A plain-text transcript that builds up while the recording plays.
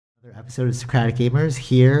Another episode of Socratic Gamers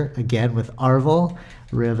here again with Arvil,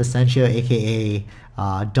 Riv Asensio, aka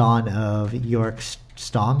Dawn of York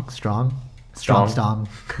Strong.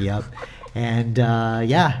 Yep. And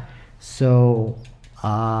yeah, so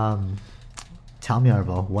tell me,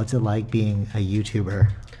 Arvil, what's it like being a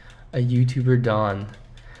YouTuber? A YouTuber Dawn.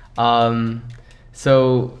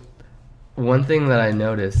 So one thing that I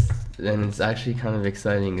noticed, and it's actually kind of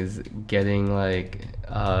exciting, is getting like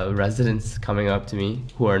residents coming up to me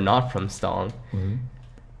who are not from Stong. Mm-hmm.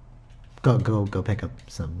 Go pick up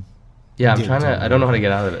some. Yeah, I don't know how to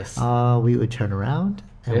get out of this. We would turn around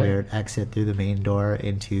and we would exit through the main door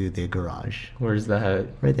into the garage. Where's that?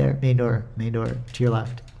 Right there, main door to your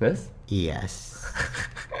left. This? Yes.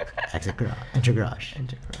 Exit garage. Enter garage.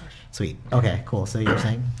 Enter garage. Sweet. Okay, cool. So you're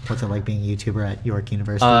saying, what's it like being a YouTuber at York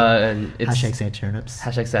University? And it's Hashtag say turnips.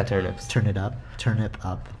 Hashtag sad turnips. Turn it up. Turnip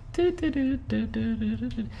up.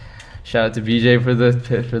 Shout out to BJ for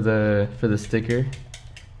the sticker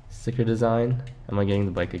design. Am I getting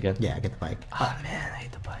the bike again? Yeah, get the bike. Oh man, I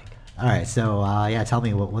hate the bike. All right, so yeah, tell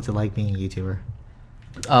me what's it like being a YouTuber?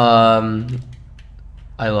 I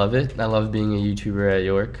love it. I love being a YouTuber at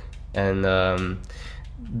York, and the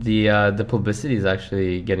publicity is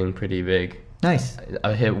actually getting pretty big. Nice.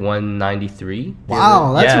 I hit 193.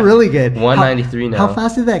 Wow, that's really good. 193 now. How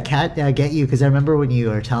fast did that cat get you? Because I remember when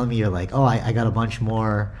you were telling me, you're like, oh, I got a bunch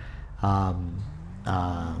more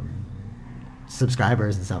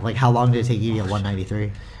subscribers and stuff. Like, how long did it take you to get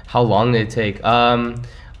 193? How long did it take?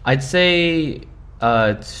 I'd say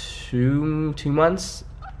 2 months.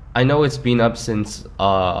 I know it's been up since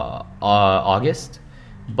August,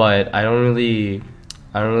 but I don't really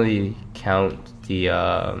count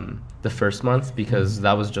the first month because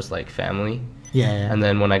that was just like family. Yeah. And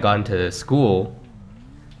then when I got into school,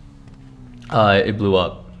 it blew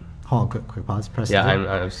up. Hold on, quick pause. Press. Yeah,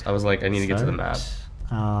 I was like, I need to get to the map.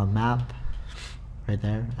 Map. Right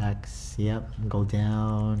there. X. Yep. Go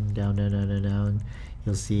down.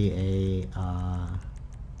 You'll see a.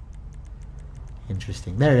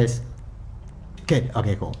 Interesting. There it is. Good.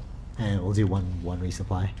 Okay. Cool. And we'll do one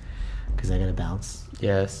resupply because I gotta bounce.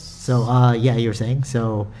 Yes. So yeah, you were saying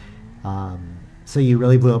so. So you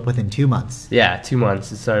really blew up within 2 months. Yeah, 2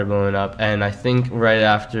 months it started blowing up, and I think right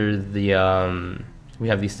after the we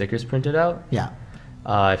have these stickers printed out. Yeah.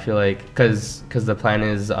 I feel like because the plan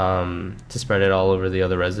is to spread it all over the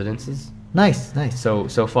other residences. Nice.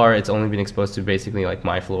 So far it's only been exposed to basically like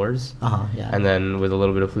my floors. Yeah. And then with a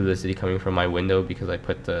little bit of publicity coming from my window because I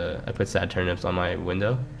put sad turnips on my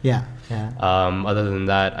window. Yeah. Other than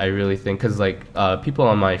that, I really think because like people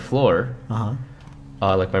on my floor.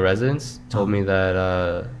 Like my residents told me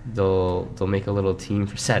that they'll make a little team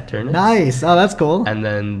for sad turnips. Nice. Oh, that's cool. And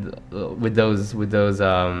then with those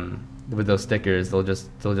stickers, they'll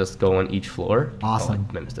just go on each floor. Awesome.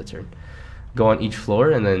 Oh, I missed a turn. Go on each floor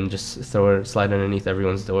and then just slide underneath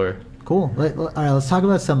everyone's door. Cool. All right, let's talk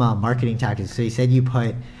about some marketing tactics. So you said you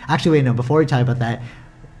put. Actually, wait, no. Before we talk about that,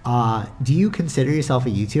 do you consider yourself a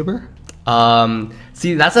YouTuber?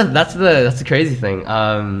 See, that's the crazy thing.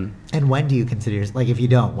 And when do you consider yourself, like, if you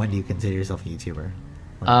don't, when do you consider yourself a YouTuber?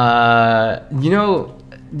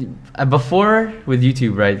 Before with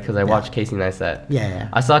YouTube, right? Because I watched Casey Neistat. Yeah.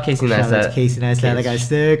 I saw Casey Neistat. Shout out to Casey Neistat. That guy's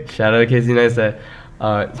sick. Shout out to Casey Neistat.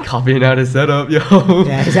 Copying out his setup, yo.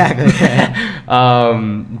 Yeah, exactly.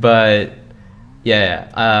 But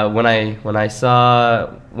yeah. When I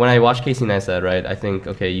watched Casey Neistat, right? I think,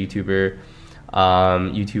 okay, YouTubers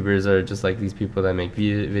are just like these people that make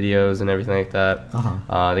videos and everything like that.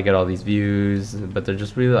 They get all these views, but they're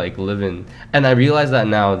just really like living. And I realize that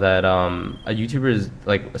now that a YouTuber is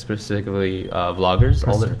like specifically vloggers.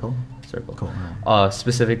 Circle. Cool.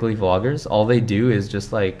 Specifically vloggers. All they do is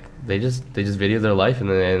just like they just video their life and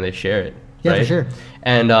then they share it. Yeah, right? for sure.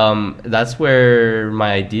 And that's where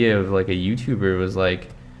my idea of like a YouTuber was like.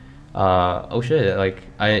 Oh shit, like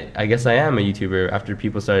I guess I am a YouTuber after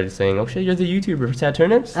people started saying, oh shit, you're the YouTuber for sad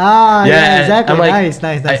turnips. Yeah, exactly. I'm like,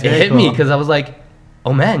 nice. It hit me because I was like,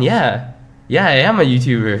 oh man, yeah, I am a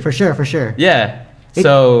YouTuber. For sure. Yeah.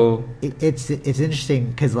 It's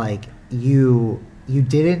interesting because like you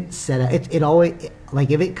didn't set up it always, like,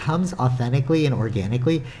 if it comes authentically and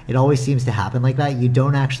organically, it always seems to happen like that. You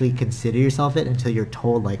don't actually consider yourself it until you're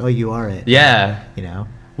told like, oh, you are it. Yeah. You know.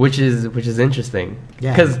 Which is interesting.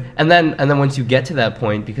 Yeah. Because and then once you get to that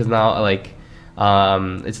point, because now like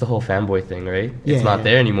it's the whole fanboy thing, right? It's not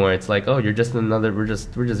there anymore. It's like, oh, you're just another. We're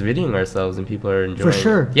just videoing ourselves, and people are enjoying. For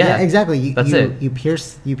sure. It. Yeah, exactly. You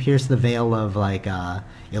pierce the veil of like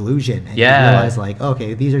illusion, and you realize like,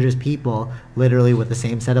 okay, these are just people literally with the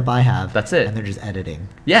same setup I have. That's it. And they're just editing.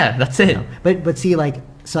 Yeah, that's it. You know? But see, like,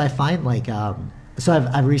 so I find like So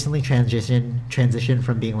I've recently transitioned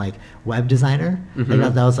from being like web designer.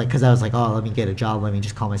 Like that was like, because I was like, oh, let me get a job, let me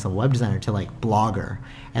just call myself a web designer, to like blogger.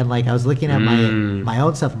 And like I was looking at my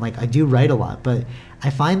own stuff. I'm like, I do write a lot, but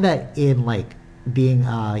I find that in like being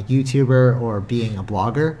a YouTuber or being a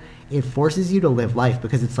blogger, it forces you to live life,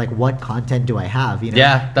 because it's like, what content do I have? You know?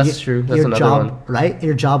 Yeah, that's true. That's your another job, one. right?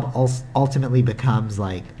 Your job ultimately becomes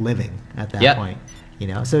like living at that point. You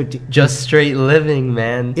know, so just straight living,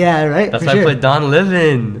 man. Yeah, right. That's why I put Don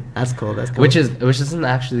Living. That's cool. That's cool. Which isn't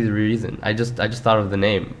actually the reason. I just thought of the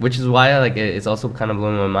name, which is why like it's also kind of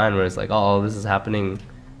blowing my mind, where it's like, oh, this is happening,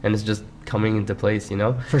 and it's just coming into place, you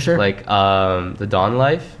know. For sure. Like the Don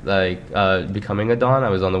life, like becoming a Don. I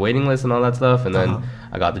was on the waiting list and all that stuff, and then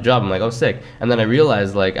I got the job. I'm like, oh, sick. And then I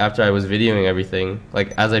realized, like, after I was videoing everything,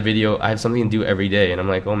 like as I video, I have something to do every day, and I'm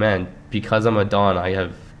like, oh man, because I'm a Don, I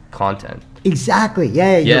have content. Exactly.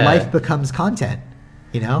 Yeah, your life becomes content,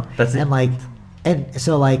 you know? That's and it. like, and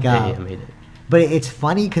so like, I made it. But it's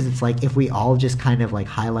funny because it's like, if we all just kind of like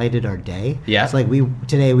highlighted our day. Yeah. It's like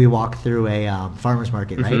today we walked through a farmer's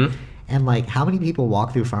market, right? And like, how many people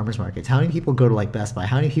walk through farmers markets? How many people go to like Best Buy?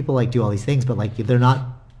 How many people like do all these things, but like they're not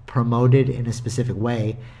promoted in a specific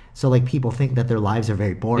way? So like people think that their lives are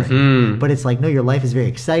very boring, but it's like, no, your life is very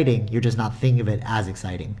exciting. You're just not thinking of it as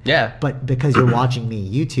exciting. Yeah. But because you're watching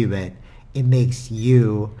me YouTube it makes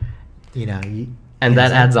you, you know. And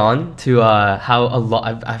that adds on to how a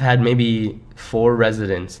lot. I've had maybe 4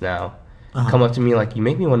 residents now come up to me like, you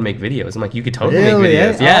make me want to make videos. I'm like, you could totally make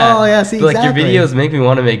videos. Yeah. Oh yeah. See, but, like, exactly. your videos make me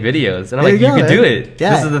want to make videos, and I'm like, you could do it.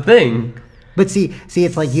 Yeah. This is the thing. But see,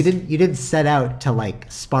 it's like you didn't set out to like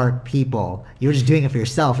spark people. You were just doing it for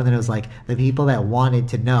yourself, and then it was like the people that wanted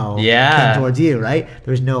to know came towards you, right?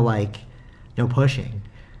 There was no pushing.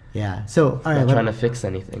 Yeah. So all right, Not trying to fix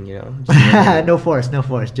anything, you know. no force.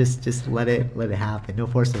 Just let it happen. No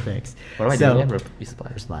force to fix. What am I doing again?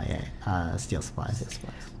 Supplies. Steel supplies.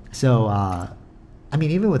 So I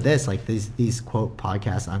mean, even with this, like these quote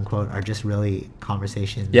podcasts unquote are just really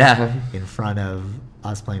conversations in front of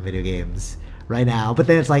us playing video games right now. But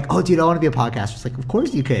then it's like, oh, dude, I want to be a podcaster. It's like, of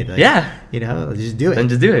course you could. Like, you know, just do it. Then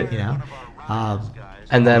just do it. You know.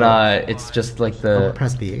 And then it's just like the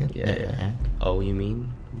press B again. Yeah. Oh, you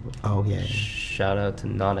mean? Oh yeah. Shout out to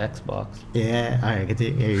not Xbox. Yeah. All right.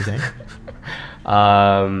 Continue. Yeah, you're saying.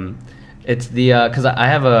 It's the because I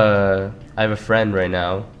have a friend right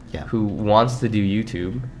now who wants to do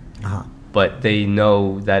YouTube, but they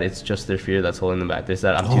know that it's just their fear that's holding them back. They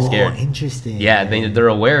said, I'm too scared. Interesting. Yeah, they're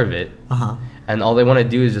aware of it. And all they want to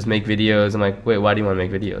do is just make videos. I'm like, wait, why do you want to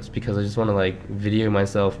make videos? Because I just want to like video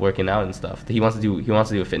myself working out and stuff. He wants to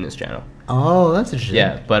do a fitness channel. Oh, that's interesting.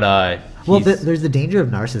 Yeah, but well, there's the danger of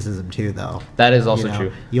narcissism too, though. That is also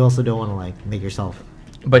true. You also don't want to like make yourself.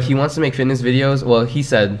 But he wants to make fitness videos. Well, he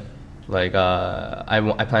said, like,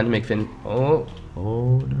 I plan to make Oh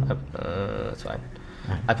no. That's fine.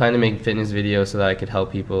 Right. I plan to make fitness videos so that I could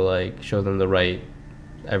help people, like show them the right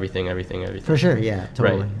everything. For sure, yeah,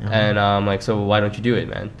 totally. Right. And like, so why don't you do it,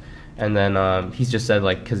 man? And then he's just said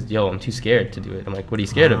like, cause I'm too scared to do it. I'm like, what are you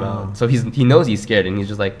scared about? So he knows he's scared, and he's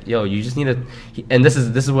just like, yo, you just need to. And this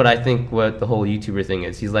is what I think what the whole YouTuber thing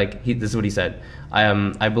is. He's like, this is what he said.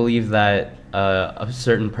 I believe that a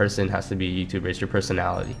certain person has to be a YouTuber. It's your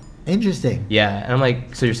personality. Interesting. Yeah, and I'm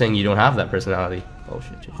like, so you're saying you don't have that personality? Oh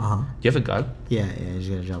shit. Do you have a gun? Yeah, he's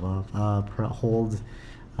gonna jump off. Hold.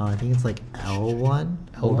 I think it's like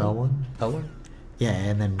L1. Hold L1. L1. Yeah,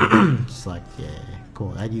 and then just like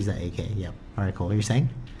cool. I'd use that AK. Yep. All right, cool. What are you saying?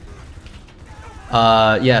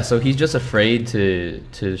 Yeah. So he's just afraid to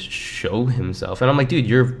show himself, and I'm like, dude,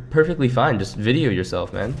 you're perfectly fine. Just video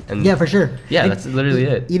yourself, man. And yeah, for sure. Yeah, that's literally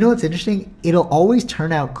it. You know what's interesting? It'll always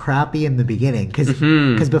turn out crappy in the beginning,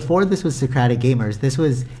 because before this was Socratic Gamers, this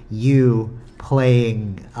was you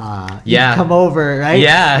playing. You come over, right?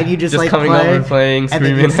 Yeah. And you just like coming over, playing, and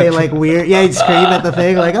screaming, then you say like weird. Yeah, you'd scream at the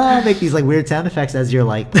thing, like, oh, I'll make these like weird sound effects as you're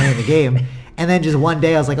like playing the game. And then just one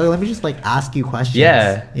day I was like, oh, let me just like ask you questions.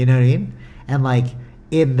 Yeah. You know what I mean? And like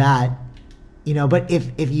in that, you know, but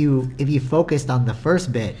if you focused on the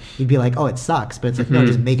first bit, you'd be like, oh, it sucks. But it's like, no,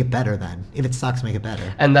 just make it better then. If it sucks, make it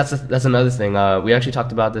better. And that's another thing. We actually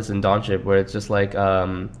talked about this in Dawnship, where it's just like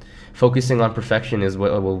focusing on perfection is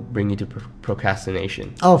what will bring you to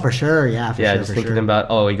procrastination. Oh, for sure. Yeah, just thinking about,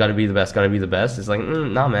 oh, you got to be the best. It's like,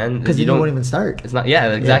 nah, man. Because you won't even start. It's not.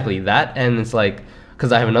 Yeah, exactly. Yeah. That, and it's like,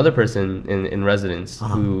 because I have another person in residence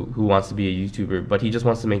who wants to be a YouTuber, but he just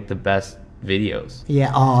wants to make the best videos.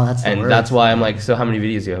 Yeah. Oh, that's the and worst. That's why I'm like, so how many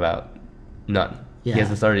videos do you have out? None. Yeah. He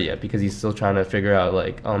hasn't started yet because he's still trying to figure out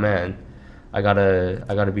like, oh man, I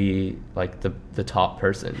gotta be like the top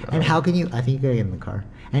person. And how can you? I think you gotta get in the car.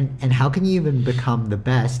 And how can you even become the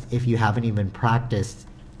best if you haven't even practiced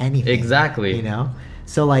anything? Exactly. You know.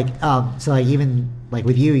 So like even like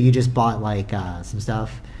with you just bought like some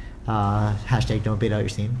stuff. Hashtag don't bait out your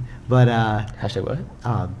scene. But hashtag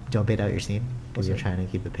what? Don't bait out your scene. Because you're trying to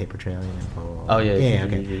keep the paper trail and blah, blah, blah. Oh yeah.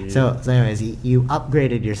 Okay. Yeah. So anyways, you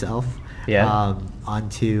upgraded yourself. Yeah.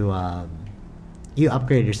 Onto you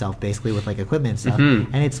upgraded yourself basically with like equipment and stuff.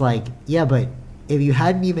 Mm-hmm. And it's like, yeah, but if you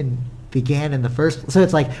hadn't even began in the first, so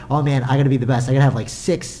it's like, oh man, I gotta be the best. I gotta have like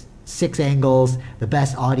six angles, the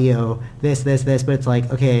best audio, this. But it's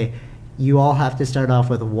like, okay, you all have to start off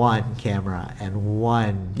with one camera and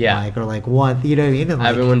one mic, or like one, you know what I mean? And like,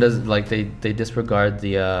 everyone does, like they disregard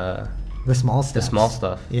the small stuff. The small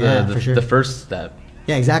stuff. Yeah, for sure. The first step.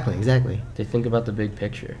 Yeah, exactly. They think about the big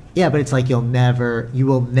picture. Yeah, but it's like you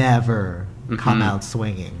will never come out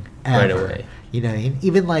swinging ever. Right away. You know,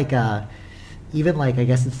 even like I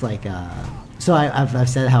guess it's like so I've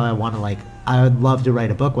said how I want to like, I would love to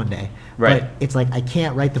write a book one day. Right. But it's like I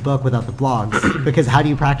can't write the book without the blogs because how do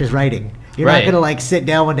you practice writing? You're right. not gonna like sit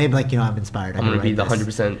down one day and be like, I'm inspired. I'm gonna be the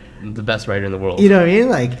 100% the best writer in the world. You know what I mean?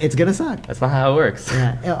 Like it's gonna suck. That's not how it works.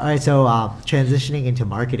 Yeah. All right. So transitioning into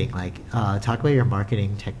marketing, like talk about your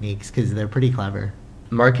marketing techniques because they're pretty clever.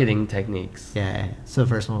 Marketing techniques. Yeah. So the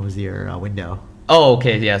first one was your window. Oh,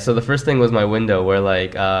 okay, yeah. So the first thing was my window, where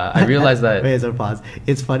like I realized that. Wait, so pause.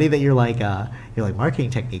 It's funny that you're like marketing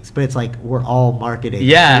techniques, but it's like we're all marketing.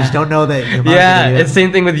 Yeah. You just don't know that you're marketing. Yeah, it's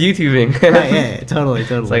same thing with YouTubing. Right. Yeah. Totally.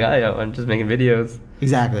 It's like I'm just making videos.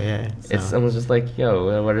 Exactly. Yeah. So. It's almost just like,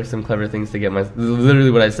 what are some clever things to get my?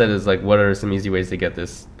 Literally, what I said is like, what are some easy ways to get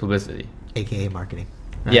this publicity? AKA marketing.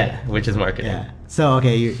 Right? Yeah, which is marketing. Yeah. So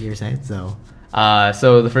okay, you're saying so.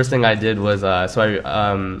 So the first thing I did was I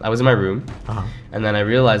was in my room, and then I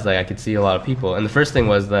realized like I could see a lot of people. And the first thing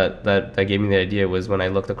was that gave me the idea was when I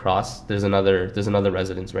looked across. There's another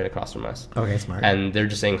residence right across from us. Okay, smart. And they're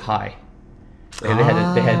just saying hi. And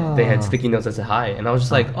they had sticky notes that said hi, and I was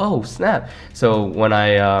just like, oh snap. So when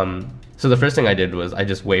so the first thing I did was I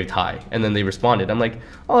just waved hi, and then they responded. I'm like,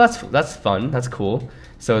 oh that's fun, that's cool.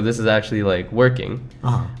 So this is actually like working.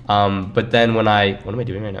 But then what am I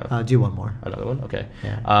doing right now? Do one more. Another one? Okay.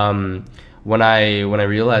 Yeah. When I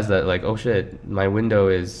realized that like, oh shit, my window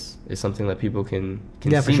is something that people can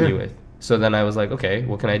see me with. So then I was like, okay,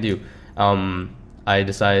 what can I do? I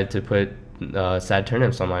decided to put sad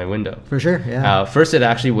turnips on my window. For sure. Yeah. First it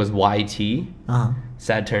actually was YT.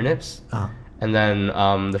 Sad turnips. And then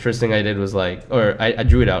the first thing I did was like, or I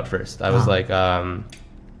drew it out first. I was like,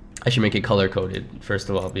 I should make it color coded first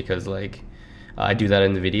of all, because like I do that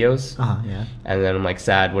in the videos. Yeah. And then I'm like,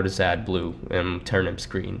 sad, what is sad? Blue. And turnips,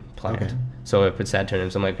 green, plant. Okay. So I put sad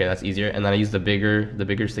turnips. I'm like, okay, that's easier. And then I use the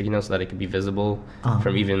bigger sticky notes so that it could be visible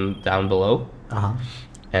from even down below.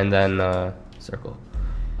 And then circle.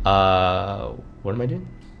 What am I doing?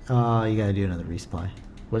 You gotta do another resupply.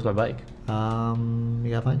 Where's my bike? You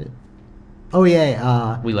gotta find it. Oh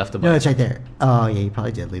yeah. We left the bike. No, it's right there. Oh yeah, you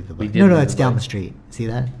probably did leave the bike. No, it's down the street. See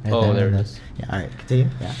that? Right there it is. Yeah. All right, continue.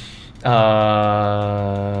 Yeah.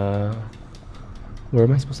 Where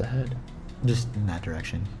am I supposed to head? Just in that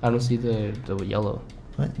direction. I don't see the yellow.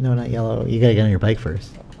 What? No, not yellow. You gotta get on your bike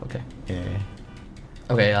first. Okay. Yeah.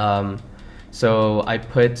 Okay. So I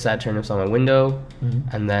put sad turnips on my window,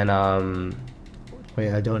 and then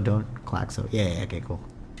Wait, don't clack. So yeah. Okay, cool.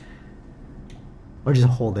 Or just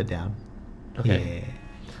hold it down. Okay.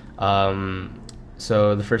 Yeah.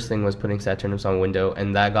 So the first thing was putting sad turnips on a window,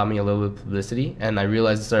 and that got me a little bit of publicity. And I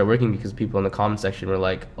realized it started working because people in the comment section were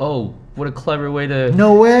like, "Oh, what a clever way to."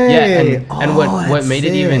 No way. Yeah, and what made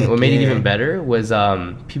it even better was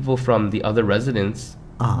people from the other residents.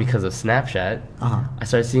 Because of Snapchat, I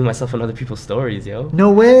started seeing myself on other people's stories, yo.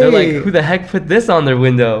 No way. They're like, who the heck put this on their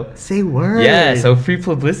window? Say word. Yeah, so free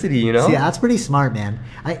publicity, you know? See, that's pretty smart, man.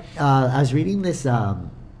 I was reading this,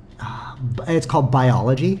 it's called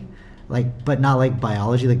biology, but not like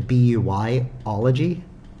biology, like BUY-ology.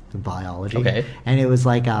 Biology. Okay. And it was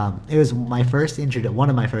like it was my first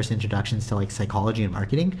one of my first introductions to like psychology and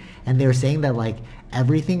marketing, and they were saying that like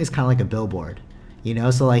everything is kind of like a billboard. You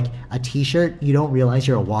know, so like a T-shirt, you don't realize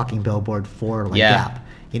you're a walking billboard for like Gap.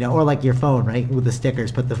 You know, or like your phone, right? With the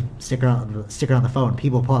stickers, put the sticker on the phone.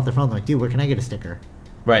 People pull out their phone, they're like, dude, where can I get a sticker?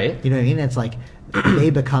 Right. You know what I mean? It's like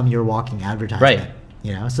they become your walking advertisement. Right.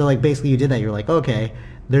 You know, so like basically you did that. You're like, okay,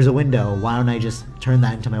 there's a window. Why don't I just turn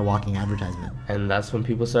that into my walking advertisement? And that's when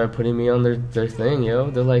people started putting me on their thing,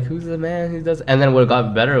 yo. They're like, who's the man who does? And then what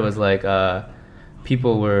got better was like,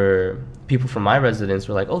 people from my residence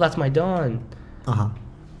were like, oh, that's my Dawn. I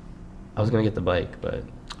was gonna get the bike, but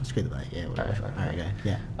Screw the bike. Yeah, whatever. Alright, All right, okay.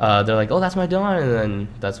 Yeah. They're like, oh, that's my Don, and then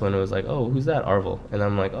that's when it was like, oh, who's that? Arvil. And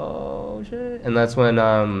I'm like, oh shit. And that's when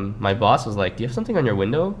my boss was like, do you have something on your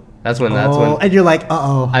window? That's when and you're like,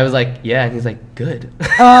 I was like, yeah, and he's like, good.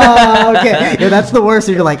 Oh, okay. Yeah, that's the worst.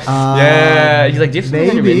 And you're like, yeah. He's like, do you have something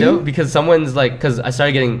on your maybe? window? Because someone's like, because I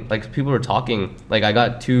started getting like people were talking. Like I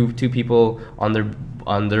got two people on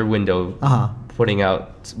their window putting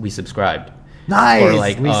out, we subscribed. Nice. Or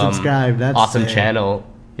like we subscribed. That's awesome sick. channel.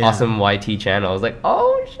 Yeah. Awesome YT channel. I was like,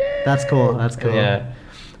 oh shit. That's cool. That's cool. Yeah.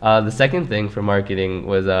 The second thing for marketing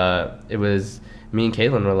was it was me and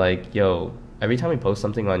Caitlin were like, yo, every time we post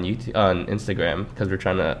something on YouTube on Instagram, because we're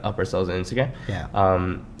trying to up ourselves on Instagram. Yeah.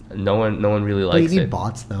 No one really likes it. But you need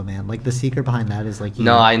bots though, man. Like the secret behind that is like.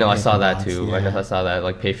 No, I know. I saw that bots. too. Yeah. I saw that.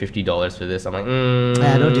 Like, pay $50 for this. I'm like,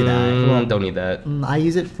 yeah, don't do that. Well, don't need that. I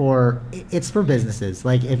use it for. It's for businesses.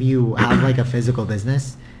 Like if you have like a physical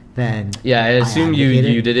business, then. Yeah, I assume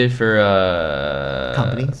you did it for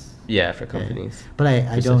companies. Yeah, for companies. Yeah. But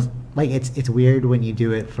I don't like. It's weird when you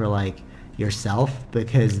do it for like yourself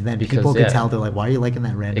because then people can tell. They're like, why are you liking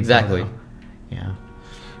that random? Exactly. Photo? Yeah.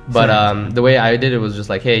 But the way I did it was just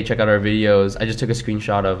like, hey, check out our videos. I just took a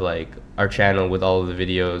screenshot of like our channel with all of the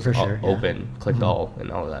videos open, clicked all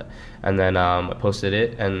and all of that, and then I posted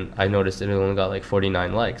it, and I noticed it only got like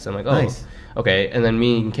 49 likes. I'm like, oh, nice. Okay. And then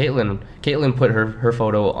me and Caitlin put her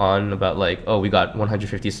photo on about like, oh, we got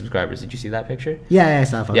 150 subscribers. Did you see that picture? Yeah, I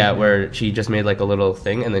saw a photo. Yeah, where she just made like a little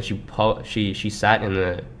thing, and then she sat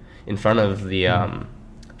in front of the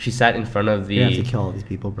she sat in front of the. You have to kill all these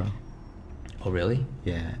people, bro. Oh really?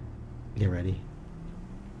 Yeah. Get ready.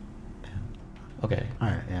 Yeah. Okay. All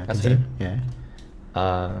right. Yeah. That's continue. it. Yeah.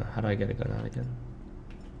 How do I get it going out again?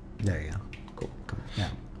 There you go. Cool. Yeah.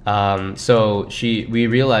 So we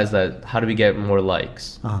realized that how do we get more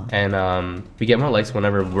likes? And we get more likes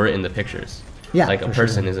whenever we're in the pictures. Yeah. Like a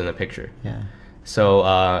person is in the picture. Yeah.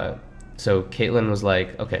 So so Caitlin was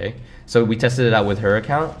like, okay. So we tested it out with her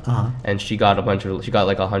account, and she got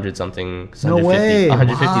like 100 something,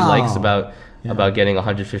 150 likes about getting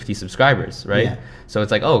 150 subscribers, right? Yeah. So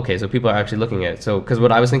it's like, oh, okay, so people are actually looking at it. So because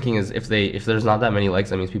what I was thinking is if there's not that many likes,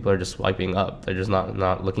 that means people are just swiping up. They're just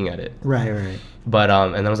not looking at it. Right. But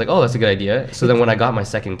and then I was like, oh, that's a good idea. So then when I got my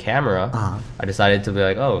second camera, I decided to be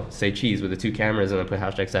like, oh, say cheese with the two cameras, and then put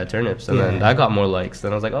hashtag sad turnips, and then that got more likes.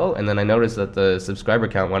 Then I was like, oh, and then I noticed that the subscriber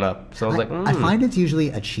count went up. So I was like, I find it's usually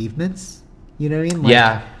achievements. You know what I mean? Like,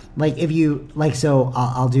 yeah. Like if you like, so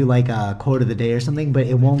I'll do like a quote of the day or something, but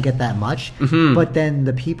it won't get that much. But then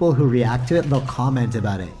the people who react to it, they'll comment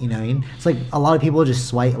about it. You know what I mean? It's like a lot of people just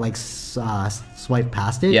swipe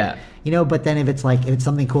past it. Yeah. You know, but then if it's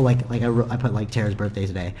something cool, like I put like Tara's birthday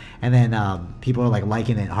today, and then people are like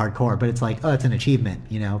liking it hardcore, but it's like, oh, it's an achievement.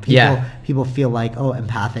 You know, people feel like, oh,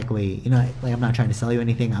 empathically. You know, like I'm not trying to sell you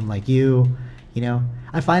anything. I'm like you. You know,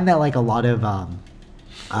 I find that like a lot of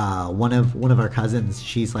one of our cousins,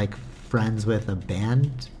 she's like friends with a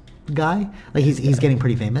band guy. Like he's getting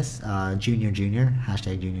pretty famous. Junior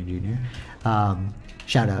hashtag Junior.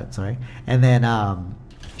 Shout out, sorry. And then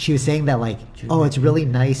she was saying that like, oh, it's really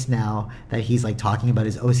nice now that he's like talking about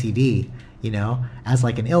his OCD, you know, as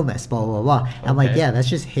like an illness, blah blah blah. Okay. I'm like, yeah, that's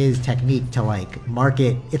just his technique to like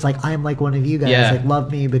market. It's like I'm like one of you guys, like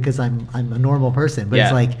love me because I'm a normal person. But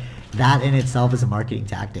it's like that in itself is a marketing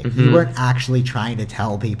tactic. You weren't actually trying to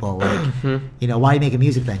tell people like, you know, why make a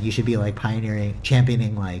music then? You should be like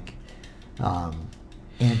championing like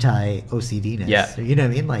anti-OCDness. Yeah. You know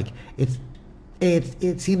what I mean? Like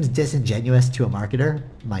it seems disingenuous to a marketer,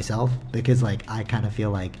 myself, because like I kind of feel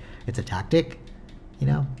like it's a tactic, you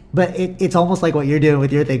know. But it's almost like what you're doing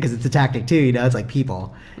with your thing, because it's a tactic too, you know. It's like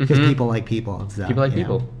people, because people like people and stuff. People like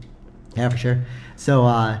people. Know? Yeah, for sure. So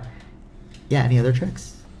yeah, any other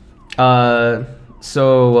tricks?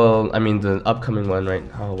 So, well, I mean, the upcoming one, right?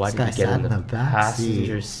 Oh, why did you get in the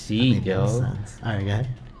passenger seat, yo? All right, go ahead.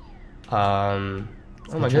 Oh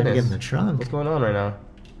my goodness. Get in the trunk. What's going on right now?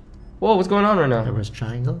 Whoa, what's going on right now? Reverse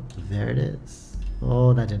triangle. There it is.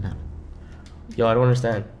 Oh, that didn't happen. Yo, I don't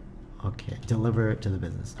understand. Okay, deliver it to the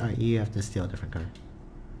business. All right, you have to steal a different card.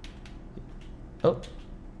 Oh.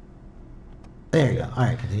 There you go. All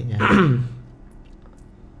right, continue. Yeah.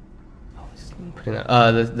 Putting that,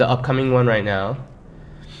 the upcoming one right now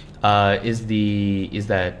is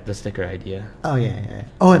that the sticker idea. Oh yeah.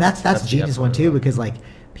 Oh, that's genius one too, because like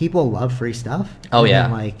people love free stuff. Oh yeah.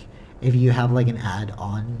 And, like if you have like an ad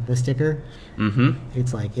on the sticker,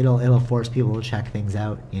 it's like it'll force people to check things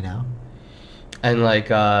out, you know. And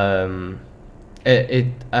like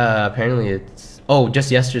it apparently it's Oh,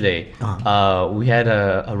 just yesterday, Uh-huh. we had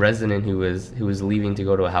a resident who was leaving to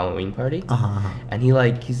go to a Halloween party, and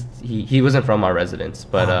he wasn't from our residence,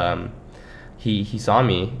 but he saw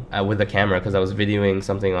me with a camera because I was videoing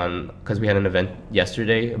something because we had an event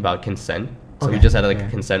yesterday about consent. So we just had like a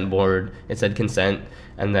consent board. It said consent,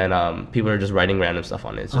 and then people are just writing random stuff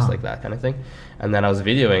on it. It's just like that kind of thing. And then I was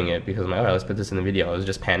videoing it because I'm like, all right, let's put this in the video. I was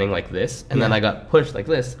just panning like this, and then I got pushed like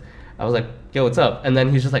this. I was like, yo, what's up? And then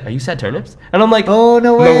he's just like, are you sad turnips? And I'm like, oh,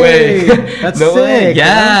 no way. No way. That's no sick. way.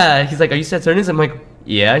 Yeah. He's like, are you sad turnips? I'm like,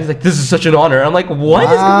 yeah. He's like, this is such an honor. I'm like, what is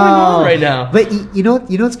going on right now? But you know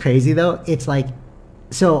what's crazy though? It's like,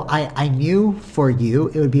 so I knew for you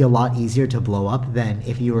it would be a lot easier to blow up than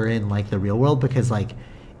if you were in like the real world, because like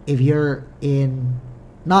if you're in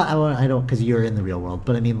I don't because you're in the real world,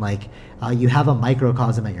 but I mean like you have a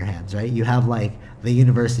microcosm at your hands, right? You have like the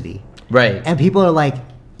university, right? And people are like,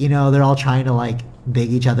 they're all trying to like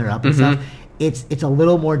big each other up and stuff. It's a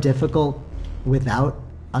little more difficult without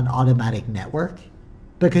an automatic network,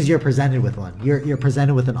 because you're presented with one. You're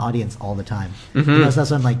presented with an audience all the time. So that's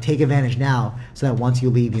why I'm like, take advantage now, so that once you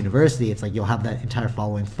leave university, it's like you'll have that entire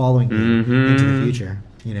following you into the future.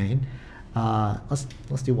 You know what I mean?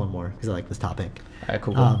 Let's do one more because I like this topic. All right,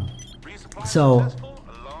 cool.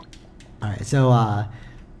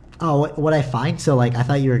 What I find, so like I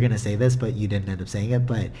thought you were gonna say this, but you didn't end up saying it.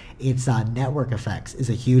 But it's network effects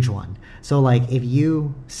is a huge one. So like if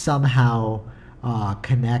you somehow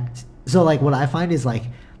connect. So like what I find is like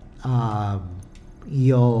if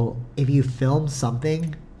you film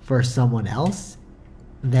something for someone else,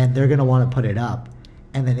 then they're gonna want to put it up,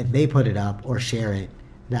 and then if they put it up or share it,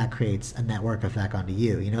 that creates a network effect onto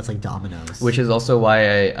you. It's like dominoes. Which is also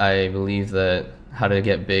why I believe that how to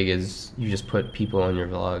get big is you just put people on your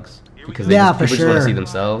vlogs, because people just want to see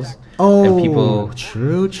themselves. Oh, and people,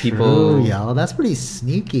 true. Yo, that's pretty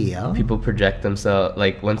sneaky, yo. People project themselves,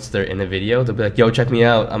 like once they're in a video, they'll be like, yo, check me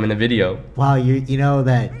out, I'm in a video. Wow, you know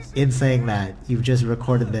that in saying that, you've just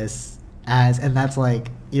recorded this and that's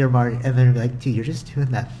like your mark, and then they'll be like, dude, you're just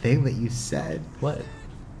doing that thing that you said. What?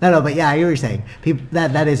 No, but yeah, I hear what you're saying. People,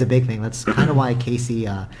 that is a big thing. That's kind of why Casey.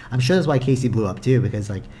 I'm sure that's why Casey blew up too, because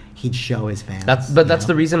like he'd show his fans. That's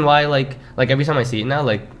the reason why like every time I see it now,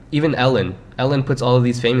 like even Ellen puts all of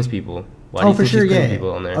these famous people. Why do you think she's putting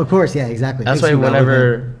people on there? Of course, yeah, exactly. That's why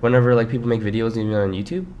whenever like people make videos even on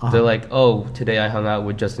YouTube, they're like, oh, today I hung out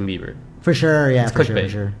with Justin Bieber. For sure, yeah, it's for clickbait.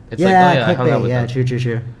 sure. It's like, oh yeah, I hung out with them.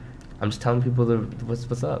 True. I'm just telling people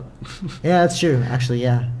what's up. Yeah, that's true. Actually,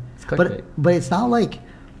 yeah. It's clickbait. But it's not like.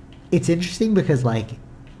 It's interesting because like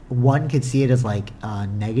one could see it as like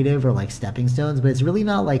negative or like stepping stones, but it's really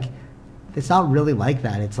not like, it's not really like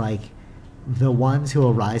that. It's like the ones who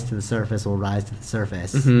will rise to the surface will rise to the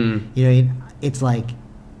surface. It's like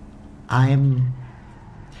I'm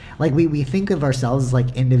like we think of ourselves as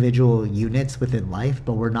like individual units within life,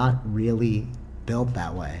 but we're not really built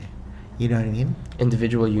that way. You know what I mean?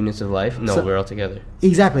 Individual units of life? No, we're all together.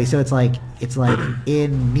 Exactly. So it's like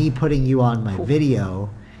in me putting you on my video,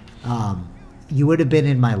 you would have been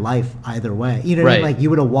in my life either way. You know what I mean? Like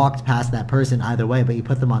you would have walked past that person either way, but you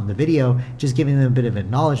put them on the video, just giving them a bit of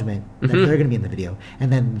acknowledgement that they're going to be in the video,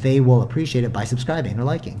 and then they will appreciate it by subscribing or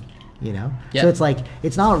liking. Yeah. So it's like,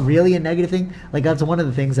 it's not really a negative thing. Like that's one of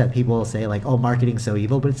the things that people say, like, oh, marketing's so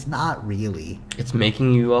evil, but it's not really. It's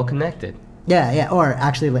making you all connected. Yeah. Or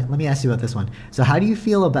actually, let me ask you about this one. So how do you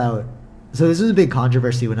feel about? So this was a big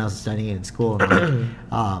controversy when I was studying it in school. And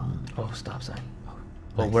oh, stop sign.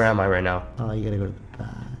 Well, where am I right now? Oh, you gotta go to the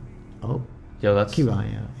oh. Yo, that's... Keep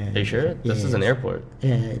going, yeah. Are you sure? This is an airport.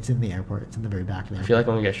 Yeah, it's in the airport. It's in the very back there. I feel like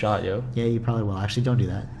I'm gonna get shot, yo. Yeah, you probably will. Actually, don't do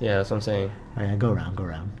that. Yeah, that's what I'm saying. All right, go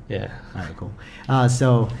around. Yeah. All right, cool.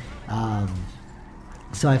 So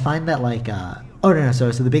I find that like...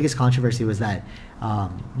 So the biggest controversy was that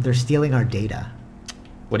they're stealing our data.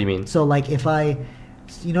 What do you mean? So like if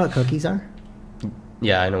you know what cookies are?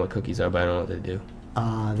 Yeah, I know what cookies are, but I don't know what they do.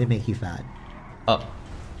 They make you fat. Oh.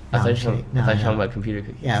 I thought you were talking about computer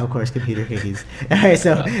cookies. Yeah, of course, computer cookies. All right,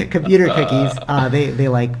 so computer cookies,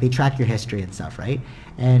 they track your history and stuff, right?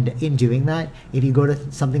 And in doing that, if you go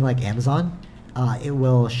to something like Amazon, it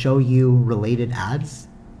will show you related ads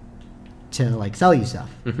to like sell you stuff.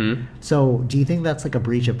 Mm-hmm. So do you think that's like a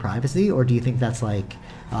breach of privacy, or do you think that's like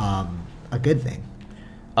a good thing?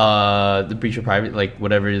 The breach of privacy, like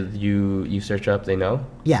whatever you search up, they know?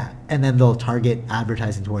 Yeah, and then they'll target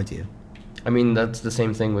advertising towards you. I mean, that's the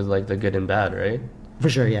same thing with like the good and bad, right? For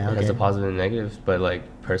sure, yeah. It has a positive and negatives, but like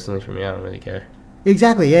personally for me, I don't really care.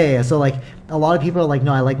 Exactly. Yeah. So like a lot of people are like,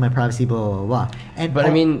 no, I like my privacy, blah blah blah. And But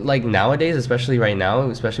I mean, like nowadays, especially right now,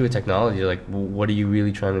 especially with technology, like what are you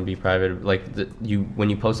really trying to be private? Like when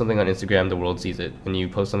you post something on Instagram, the world sees it. When you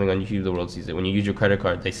post something on YouTube, the world sees it. When you use your credit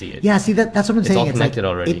card, they see it. yeah, see that's what I'm saying. It's all connected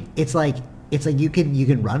already. It's like you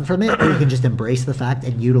can run from it, or you can just embrace the fact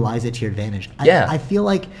and utilize it to your advantage. I feel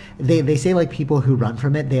like they say like people who run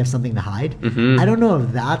from it, they have something to hide. Mm-hmm. I don't know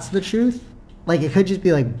if that's the truth. Like it could just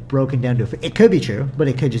be like broken down to it could be true, but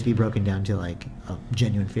it could just be broken down to like a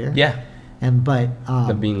genuine fear. Yeah. And but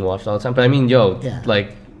Of being watched all the time. But I mean,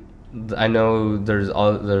 like I know there's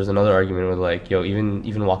another argument with like,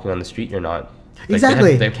 even walking on the street, you're not. Like,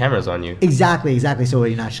 exactly. They have cameras on you. Exactly. So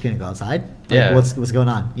you're not just gonna go outside. Like, yeah. What's going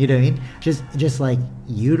on? You know what I mean? Just like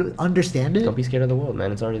you understand it. Don't be scared of the world,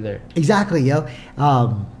 man. It's already there. Exactly, yo.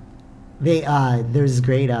 There's this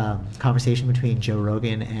great conversation between Joe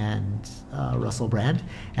Rogan and Russell Brand,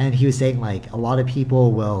 and he was saying like a lot of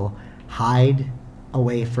people will hide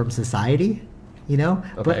away from society, you know,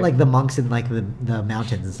 but like the monks in like the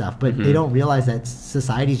mountains and stuff, but they don't realize that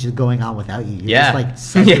society's just going on without you. You're just like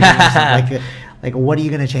suffering like what are you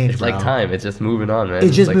gonna change? It's bro? like time. It's just moving on, man.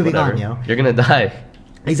 It's just like, moving whatever. on, yo. You're gonna die.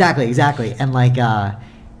 Exactly, and like.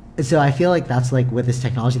 So I feel like that's like with this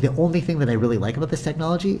technology. The only thing that I really like about this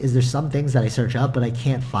technology is there's some things that I search up, but I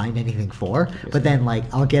can't find anything for. But then like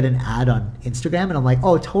I'll get an ad on Instagram, and I'm like,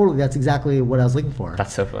 oh, totally, that's exactly what I was looking for.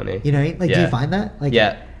 That's so funny. You know what I mean? Like, do you find that? Like,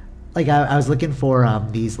 yeah. Like I was looking for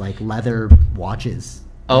these like leather watches.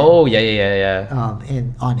 Oh yeah.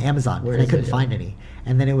 And on Amazon, Where and I is couldn't it, find any.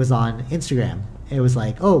 And then it was on Instagram. It was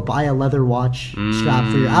like, oh, buy a leather watch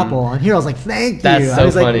strap for your Apple. On here, I was like, thank you. That's so I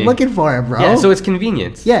was funny. like looking for it, bro. Yeah, so it's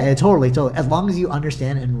convenience. Yeah, totally. As long as you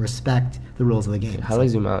understand and respect the rules of the game. How do I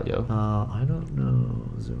zoom out, yo? I don't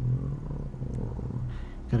know. Zoom.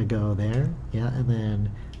 Gotta go there. Yeah, and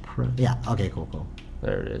then yeah. Okay, cool.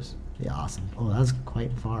 There it is. Yeah, awesome. Oh, that was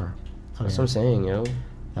quite far. Oh, That's what I'm saying, yo.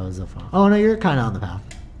 That was a far. Oh no, you're kind of on the path.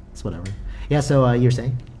 It's whatever. Yeah. So you're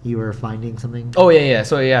saying you were finding something? Oh yeah.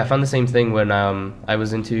 So I found the same thing when I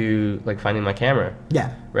was into like finding my camera.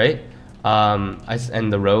 Yeah. Right.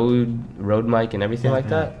 And the road mic and everything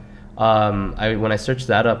that. When I searched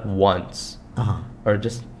that up once, or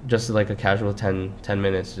just like a casual 10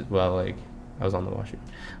 minutes while like I was on the washroom,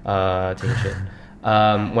 taking a shit.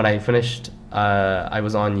 When I finished, I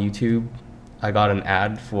was on YouTube. I got an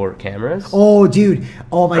ad for cameras. Oh, dude.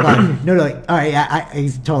 Oh, my God. No. All right.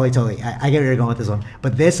 I totally. I get where you're going with this one.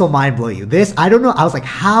 But this will mind blow you. This, I don't know. I was like,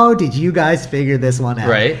 how did you guys figure this one out?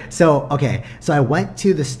 Right. So, okay. So I went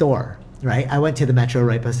to the store, right? I went to the Metro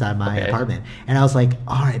right beside my apartment. And I was like,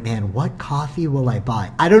 all right, man, what coffee will I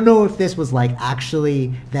buy? I don't know if this was like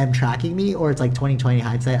actually them tracking me or it's like 2020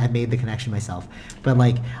 hindsight. I made the connection myself. But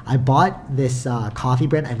like I bought this coffee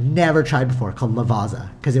brand I've never tried before called Lavazza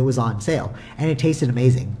because it was on sale. And it tasted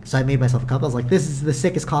amazing. So I made myself a cup. I was like, this is the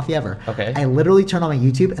sickest coffee ever. Okay. I literally turned on my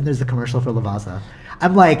YouTube and there's the commercial for Lavazza.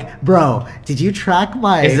 I'm like, bro, did you track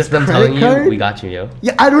my Is this them credit telling card? you we got you, yo?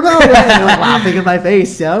 Yeah, I don't know. They're like laughing in my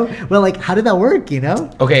face, yo. Well, like, how did that work, you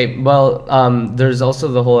know? Okay, well, there's also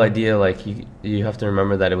the whole idea, like, you have to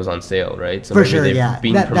remember that it was on sale, right? So for maybe sure, they've yeah.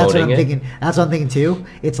 been That's what I'm promoting it. thinking. That's what I'm thinking, too.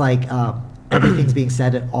 It's like everything's being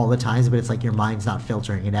said at all the times, but it's like your mind's not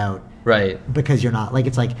filtering it out. Right. Because you're not. Like,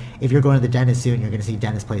 it's like if you're going to the dentist soon, you're going to see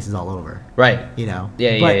dentist places all over. Right. You know?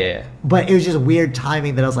 Yeah. But it was just weird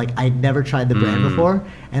timing that I was like, I'd never tried the brand before.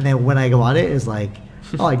 And then when I go on it was like,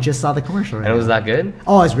 oh, I just saw the commercial right And now. was that good?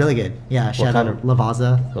 Oh, it's really good. Yeah, shout out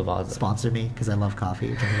Lavazza. Lavazza. Sponsor me because I love coffee.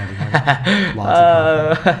 Drink it every morning. Lots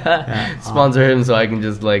of coffee. Yeah, sponsor him so I can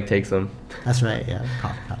just like take some. That's right. Yeah,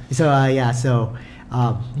 coffee. So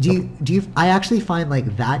do you? I actually find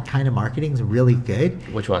like that kind of marketing is really good.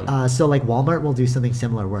 Which one? So like Walmart will do something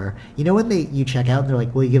similar where you know when you check out and they're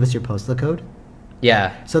like, will you give us your postal code?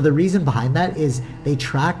 Yeah. So the reason behind that is they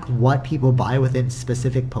track what people buy within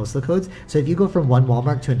specific postal codes. So if you go from one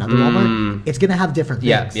Walmart to another Walmart, it's gonna have different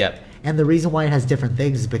things. Yeah. And the reason why it has different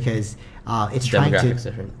things is because it's trying to. Demographics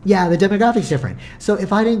different. Yeah, the demographics different. So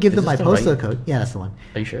if I didn't give them my the postal right? code, yeah, that's the one.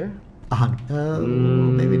 Are you sure?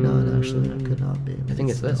 Maybe not actually. It could not be. I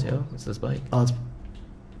think it's this, yo. It's this bike. Oh,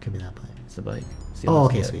 could be that bike. It's the bike. Oh,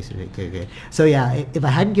 okay, sweet. Good. So yeah, if I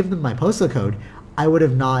hadn't given them my postal code, I would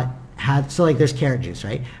have not had. So like, there's carrot juice,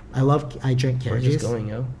 right? I drink carrot Where's juice. this going,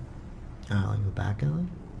 yo? Like the back alley.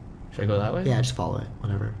 Should I go that way? Yeah, just follow it.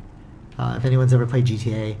 Whatever. If anyone's ever played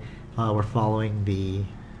GTA, we're following the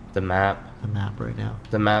map. The map right now.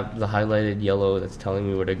 The map, the highlighted yellow that's telling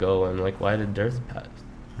me where to go. I'm like, why did Dearth pass?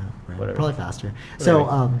 Right. Whatever. Probably faster.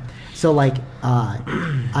 So like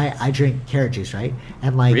I drink carrot juice, right?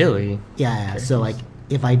 And like Really? Yeah. Carrot So juice. like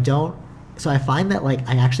if I don't, so I find that like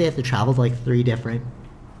I actually have to travel to like 3 different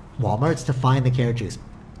Walmarts to find the carrot juice.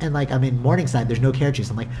 And like I'm in Morningside, there's no carrot juice.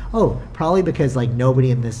 I'm like, oh, probably because like nobody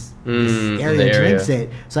in this area drinks it,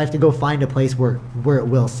 so I have to go find a place where it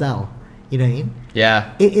will sell. You know what I mean?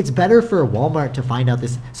 Yeah. It's better for Walmart to find out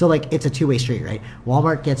this. So like it's a two-way street, right?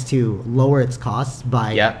 Walmart gets to lower its costs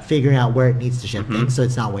by figuring out where it needs to ship things, so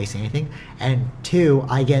it's not wasting anything. And 2,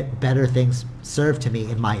 I get better things served to me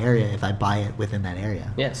in my area if I buy it within that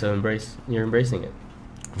area. Yeah. So you're embracing it.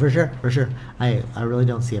 For sure. I really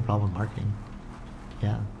don't see a problem with marketing.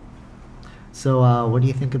 Yeah. So what do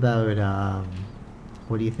you think about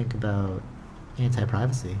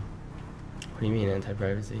anti-privacy? What do you mean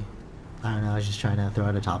anti-privacy? I don't know. I was just trying to throw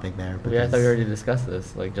out a topic there. Yeah, I thought we already discussed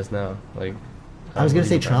this like just now. Like, I was gonna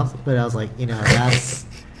say Trump, but I was like, that's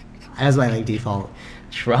my like default.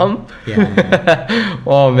 Trump? Yeah.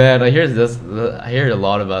 Oh man, I hear a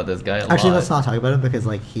lot about this guy. Actually, let's not talk about him because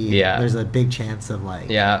like there's a big chance of like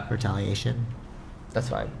retaliation. That's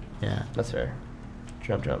fine. Yeah. That's fair.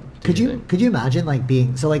 Trump. Could you imagine like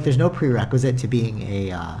being so like there's no prerequisite to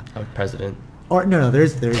being a president? Or no,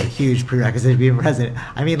 there's a huge prerequisite to being president.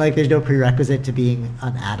 I mean, like, there's no prerequisite to being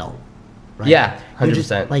an adult, right? Yeah,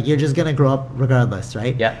 100%. Like, you're just gonna grow up regardless,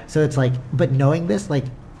 right? Yeah. So it's like, but knowing this, like,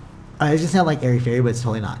 I just sound like airy-fairy, but it's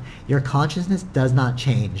totally not. Your consciousness does not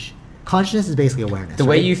change. Consciousness is basically awareness. The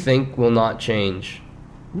way you think will not change.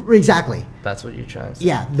 Exactly. That's what you're trying to say.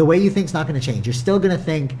 Yeah, the way you think's not gonna change. You're still gonna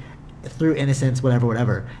think through innocence,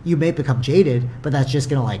 whatever. You may become jaded, but that's just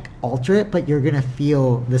gonna like alter it, but you're gonna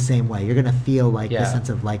feel the same way. You're gonna feel like the sense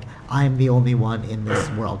of like I'm the only one in this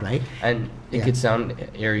world, right? And it could sound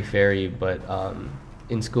airy-fairy, but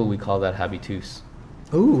in school we call that habitus.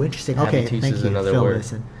 Ooh, interesting. Okay, habitus thank is you. another word.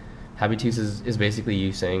 Habitus is basically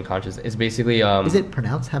you saying conscious. It's basically is it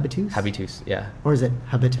pronounced habitus? Habitus, yeah. Or is it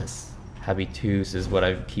habitus? Habitus is what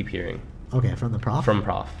I keep hearing. Okay, from the prof? From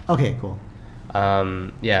prof. Okay, cool.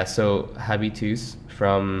 So habitus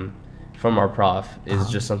from our prof is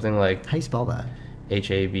just something like... How do you spell that?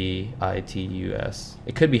 Habitus.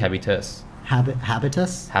 It could be habitus.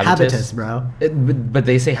 Habitus? Habitus, bro. But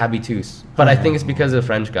they say habitus. But I think it's because a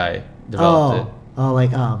French guy developed it. Oh,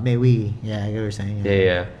 like, mais oui. Yeah, I get what you're saying.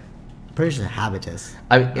 Yeah. Pretty sure habitus.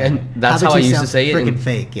 And that's habitus how I used to say it. Freaking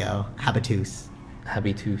fake, yo. Habitus.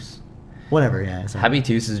 Whatever, yeah. Sorry.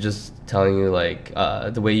 Habitus is just telling you, like,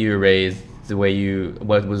 the way you were raised,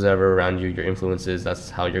 what was ever around you, your influences, that's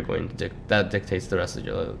how you're going to that dictates the rest of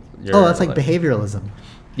your that's like life. Behavioralism.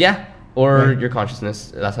 Yeah, or your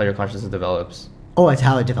consciousness. That's how your consciousness develops. Oh, it's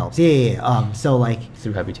how it develops. Yeah. So like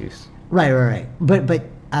through habitus. Right. But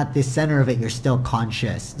at the center of it, you're still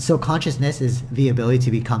conscious. So consciousness is the ability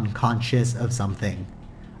to become conscious of something,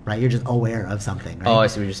 right? You're just aware of something, right? Oh, I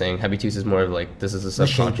see what you're saying. Habitus is more of like, this is a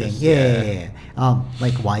subconscious. Yeah.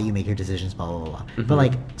 Like why you make your decisions, blah, blah, blah. Mm-hmm. But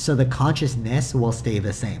like, so the consciousness will stay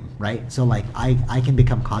the same, right? So like, I can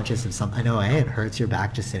become conscious of something. I know it hurts your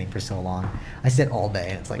back just sitting for so long. I sit all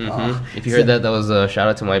day and it's like, If you heard that was a shout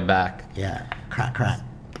out to my back. Yeah. Crack.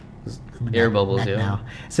 Air bubbles, yeah. Now.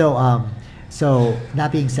 So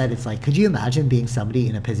that being said, it's like, could you imagine being somebody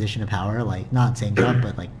in a position of power, like not saying Trump,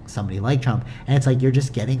 but like somebody like Trump, and it's like you're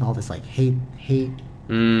just getting all this like hate,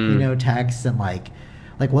 texts and like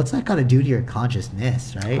what's that got to do to your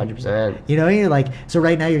consciousness, right? 100%. You know, you're like, so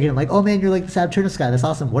right now you're getting like, oh man, you're like the Saturnus guy, that's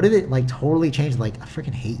awesome. What if it like totally changed? Like I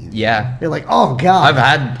freaking hate you. Yeah. You're like, oh god.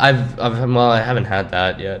 I haven't had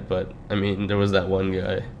that yet, but I mean, there was that one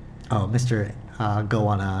guy. Oh, Mr. Go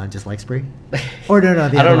on a dislike spree? Or no,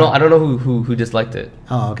 I don't know who disliked it.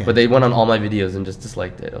 Oh, okay. But they went on all my videos and just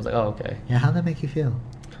disliked it. I was like, oh, okay. Yeah, how'd that make you feel?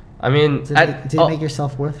 I mean, did it make your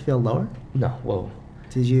self-worth feel lower? No, whoa.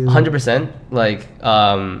 Did you? 100%. Like,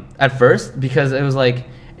 at first, because it was like,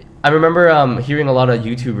 I remember hearing a lot of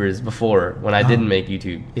YouTubers before when I didn't make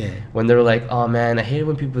YouTube. Yeah. When they were like, "Oh man, I hate it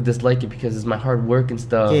when people dislike it because it's my hard work and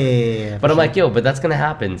stuff." Yeah. But I'm like, "Yo, but that's gonna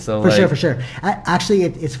happen." So for sure. Actually,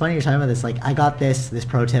 it's funny you're talking about this. Like, I got this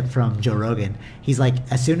pro tip from Joe Rogan. He's like,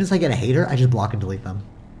 as soon as I get a hater, I just block and delete them.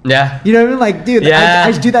 Yeah. You know what I mean? Like, dude,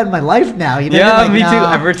 I just do that in my life now. You know what I mean? Me too.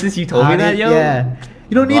 Ever since you told me that, yo. Yeah.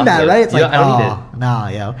 You don't need that, right? It's like, I don't need it. Nah,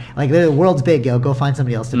 yo. Like, the world's big, yo. Go find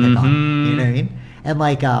somebody else to pick on. You know what I mean? And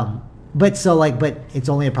like, but it's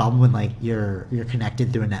only a problem when like you're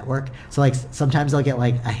connected through a network. So like sometimes I'll get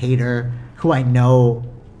like a hater who I know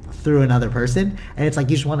through another person, and it's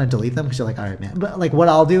like you just want to delete them because you're like, all right, man. But like what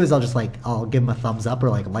I'll do is I'll just like I'll give them a thumbs up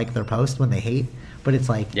or like their post when they hate. But it's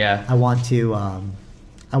like I want to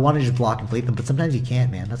just block and delete them. But sometimes you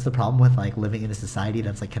can't, man. That's the problem with like living in a society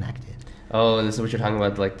that's like connected. Oh, and this is what you're talking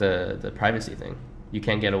about, like the privacy thing. You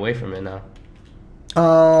can't get away from it now.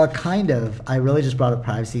 Kind of. I really just brought up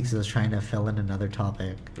privacy because I was trying to fill in another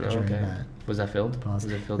topic during that. Was that filled? Pause.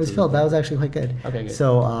 Was it filled? It was filled. That was actually quite good. Okay, good.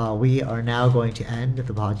 So we are now going to end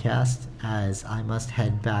the podcast as I must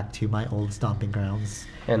head back to my old stomping grounds.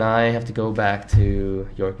 And I have to go back to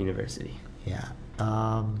York University. Yeah.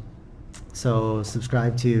 So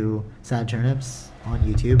subscribe to Sad Turnips on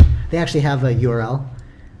YouTube. They actually have a URL.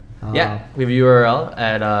 Yeah, we have a URL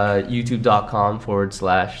at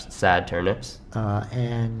youtube.com/sadturnips.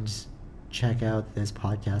 And check out this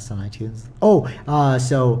podcast on iTunes. Oh,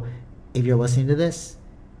 so if you're listening to this,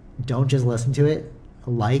 don't just listen to it.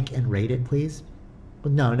 Like and rate it, please.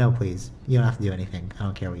 No, please. You don't have to do anything. I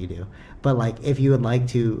don't care what you do. But like, if you would like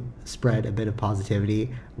to spread a bit of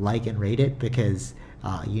positivity, like and rate it because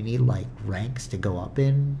you need like ranks to go up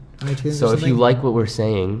in iTunes. So if you like what we're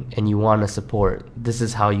saying and you want to support, this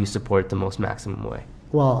is how you support the most maximum way.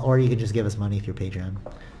 Well, or you can just give us money through Patreon.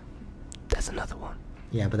 That's another one.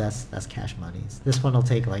 Yeah, but that's cash monies. This one will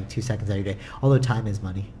take like 2 seconds every day. Although time is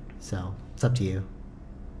money, so it's up to you.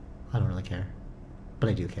 I don't really care, but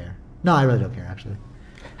I do care. No, I really don't care actually.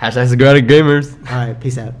 #Socratic Gamers. All right,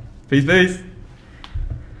 peace out. Peace.